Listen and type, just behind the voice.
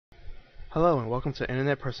Hello and welcome to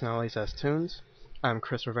Internet Personalities as Toons. I'm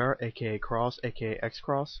Chris Rivera, aka Cross, aka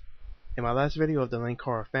X-Cross. In my last video of the Link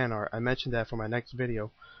Horror fan art, I mentioned that for my next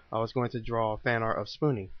video, I was going to draw fan art of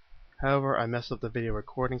Spoonie. However, I messed up the video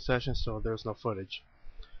recording session, so there's no footage.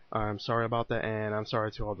 I'm sorry about that, and I'm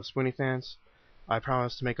sorry to all the Spoonie fans. I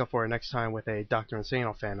promise to make up for it next time with a Dr.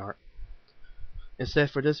 Insano fan art.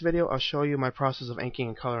 Instead, for this video, I'll show you my process of inking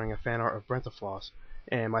and coloring a fan art of Brentalfloss,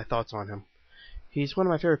 and my thoughts on him. He's one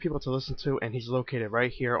of my favorite people to listen to, and he's located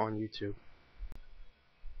right here on YouTube.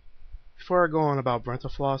 Before I go on about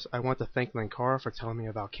Brentalfloss, I want to thank Linkara for telling me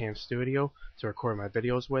about CamStudio to record my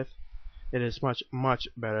videos with. It is much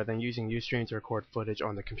better than using Ustream to record footage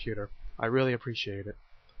on the computer. I really appreciate it.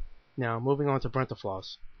 Now, moving on to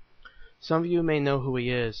Brentalfloss. Some of you may know who he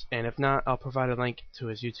is, and if not, I'll provide a link to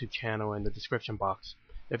his YouTube channel in the description box.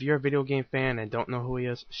 If you're a video game fan and don't know who he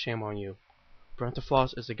is, shame on you.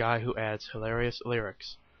 Brentalfloss is a guy who adds hilarious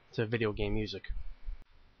lyrics to video game music.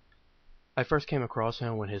 I first came across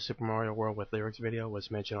him when his Super Mario World with Lyrics video was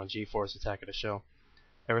mentioned on G4's Attack of the Show.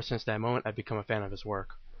 Ever since that moment, I've become a fan of his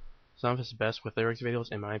work. Some of his best with Lyrics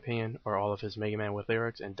videos, in my opinion, are all of his Megaman with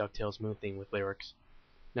Lyrics and DuckTales Moon Theme with Lyrics.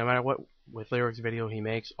 No matter what with Lyrics video he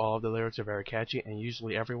makes, all of the lyrics are very catchy, and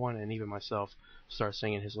usually everyone, and even myself, starts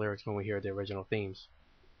singing his lyrics when we hear the original themes.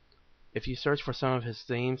 If you search for some of his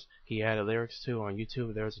themes he added lyrics to on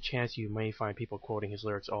YouTube, there is a chance you may find people quoting his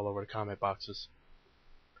lyrics all over the comment boxes.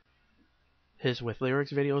 His with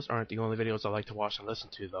lyrics videos aren't the only videos I like to watch and listen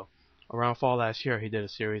to though. Around fall last year he did a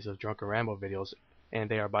series of Drunken Ramble videos,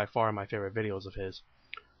 and they are by far my favorite videos of his.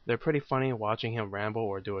 They're pretty funny watching him ramble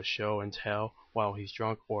or do a show and tell while he's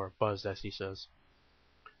drunk, or buzzed as he says.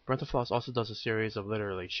 Brentalfloss also does a series of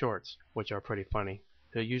literally shorts, which are pretty funny.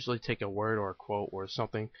 He'll usually take a word or a quote or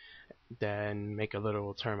something, then make a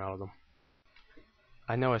literal term out of them.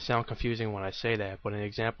 I know I sound confusing when I say that, but an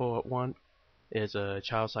example of one is a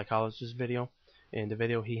child psychologist video. In the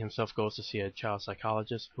video he himself goes to see a child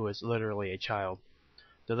psychologist who is literally a child.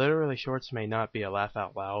 The literally shorts may not be a laugh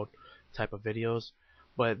out loud type of videos,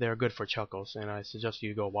 but they're good for chuckles, and I suggest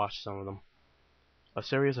you go watch some of them. A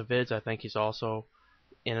series of vids I think he's also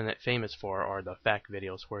internet famous for are the fact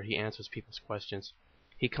videos, where he answers people's questions.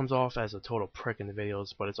 He comes off as a total prick in the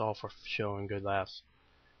videos, but it's all for show and good laughs.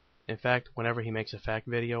 In fact, whenever he makes a fact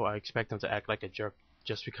video, I expect him to act like a jerk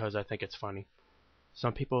just because I think it's funny.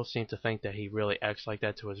 Some people seem to think that he really acts like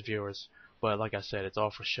that to his viewers, but like I said, it's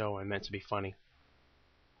all for show and meant to be funny.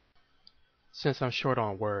 Since I'm short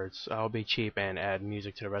on words, I'll be cheap and add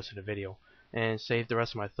music to the rest of the video, and save the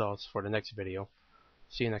rest of my thoughts for the next video.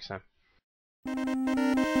 See you next time.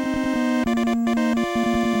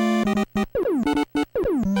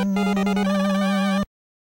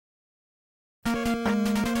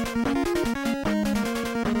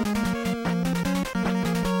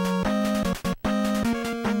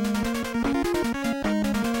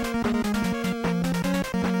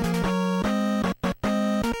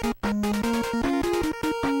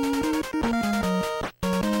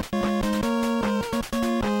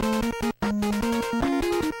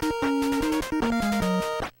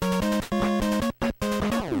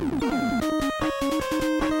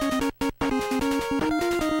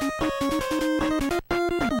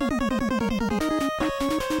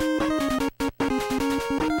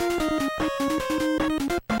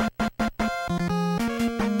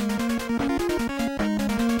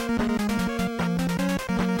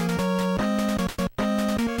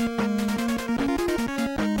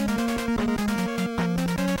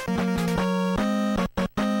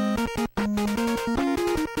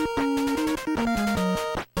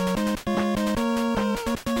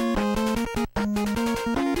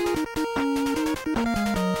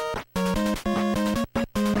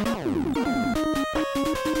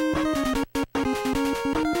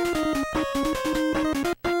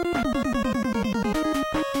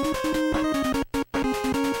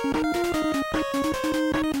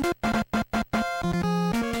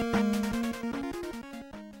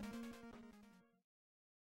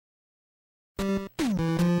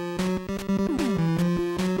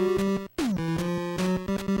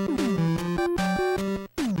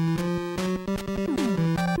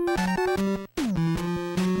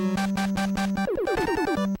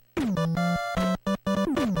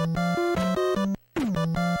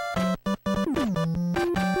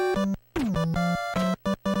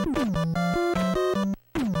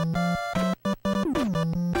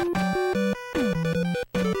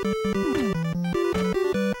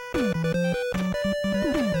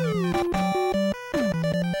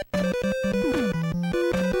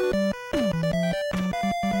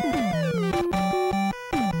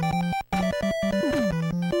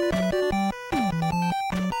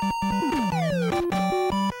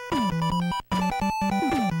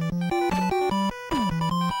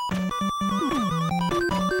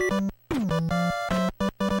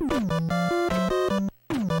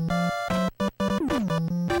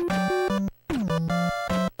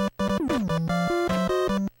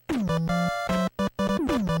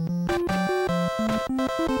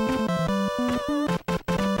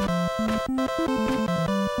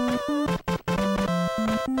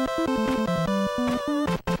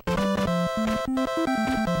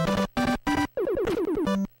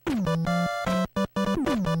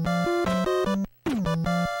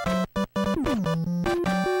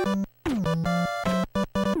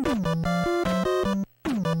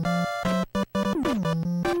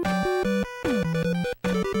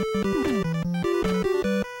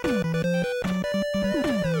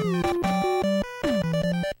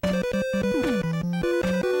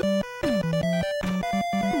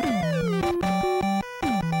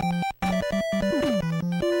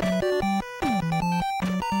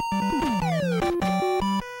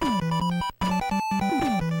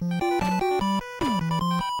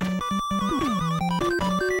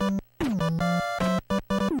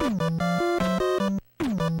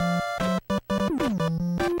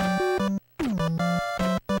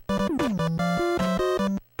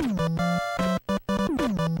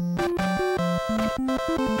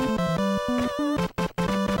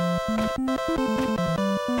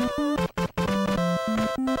 You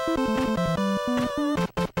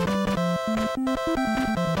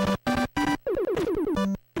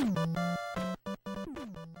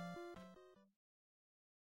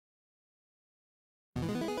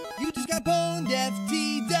just got boned,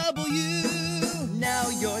 FTW. Now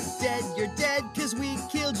you're dead, cause we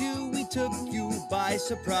killed you. We took you by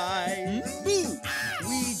surprise. Boo!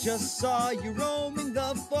 We just saw you roaming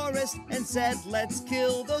the forest and said, let's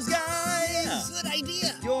kill those guys. Good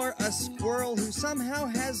idea. You're a squirrel who somehow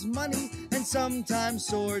has money and sometimes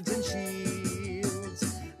swords and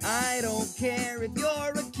shields. I don't care if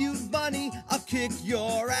you're a cute bunny, I'll kick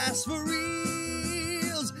your ass for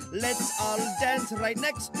reals. Let's all dance right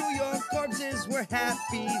next to your corpses. We're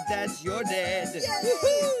happy that you're dead.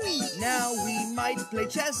 Woohoo! Now we might play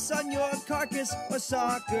chess on your carcass or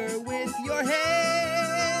soccer with your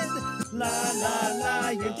head. La la la,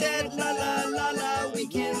 you're dead. La la la la, we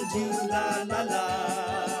killed you. La la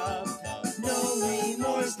la. No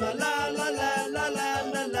remorse. La la la la la la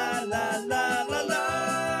la la la la la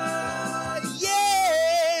la.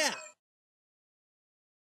 Yeah!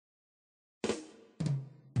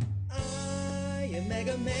 I am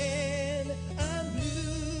Megaman. I'm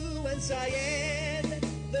blue and cyan.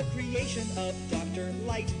 The creation of Dr.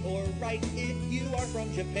 Light, or Right if you are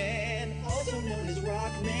from Japan, also known as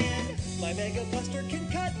Rockman. My Mega Buster can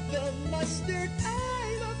cut the mustard.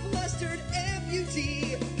 I'm a flustered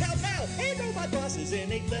M-U-T. Pow pow, and robot bosses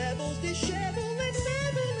in 8 levels dishevel and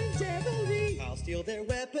level in devilry. I'll steal their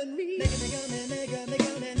weaponry. Mega Megaman, Mega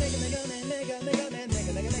Megaman, Mega Megaman, Mega Megaman,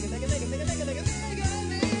 Mega Mega Mega Mega Mega Mega Mega Mega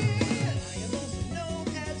Megaman. I am also known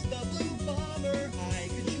as the Blue Bomber. I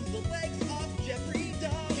could shoot the legs off Jeffrey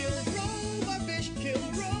Dahmer. Kill a robot fish, kill a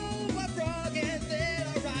robot frog, and then I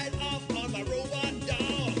ride off on my robot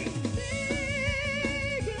dog.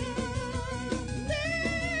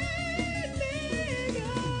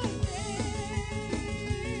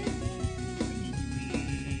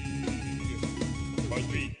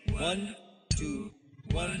 One, two,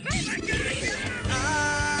 one. I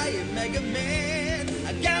am Megaman.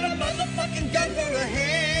 I got a motherfucking gun for a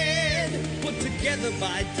hand. Put together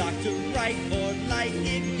by Dr. Right or Light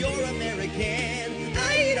if you're American.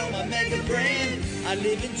 I eat all my Mega brand. I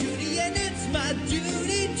live in 2D and it's my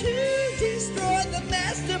duty to destroy the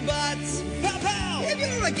master bots. Pow pow! If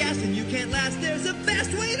you're a gas and you can't last, there's a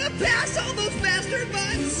fast way to pass all those master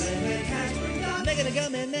bots. Mega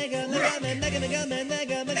Megaman, Mega Megaman, Mega Megaman,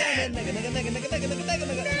 Mega Megaman, Mega Mega Mega Mega Mega Mega Mega Mega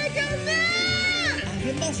Megaman! I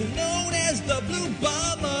am also known as the Blue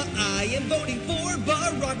Bomber. I am voting for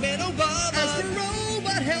Barack Obama. As the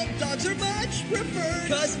robot help, dogs are much preferred.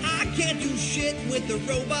 Cause I can't do shit with the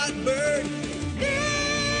robot bird.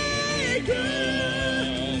 Mega!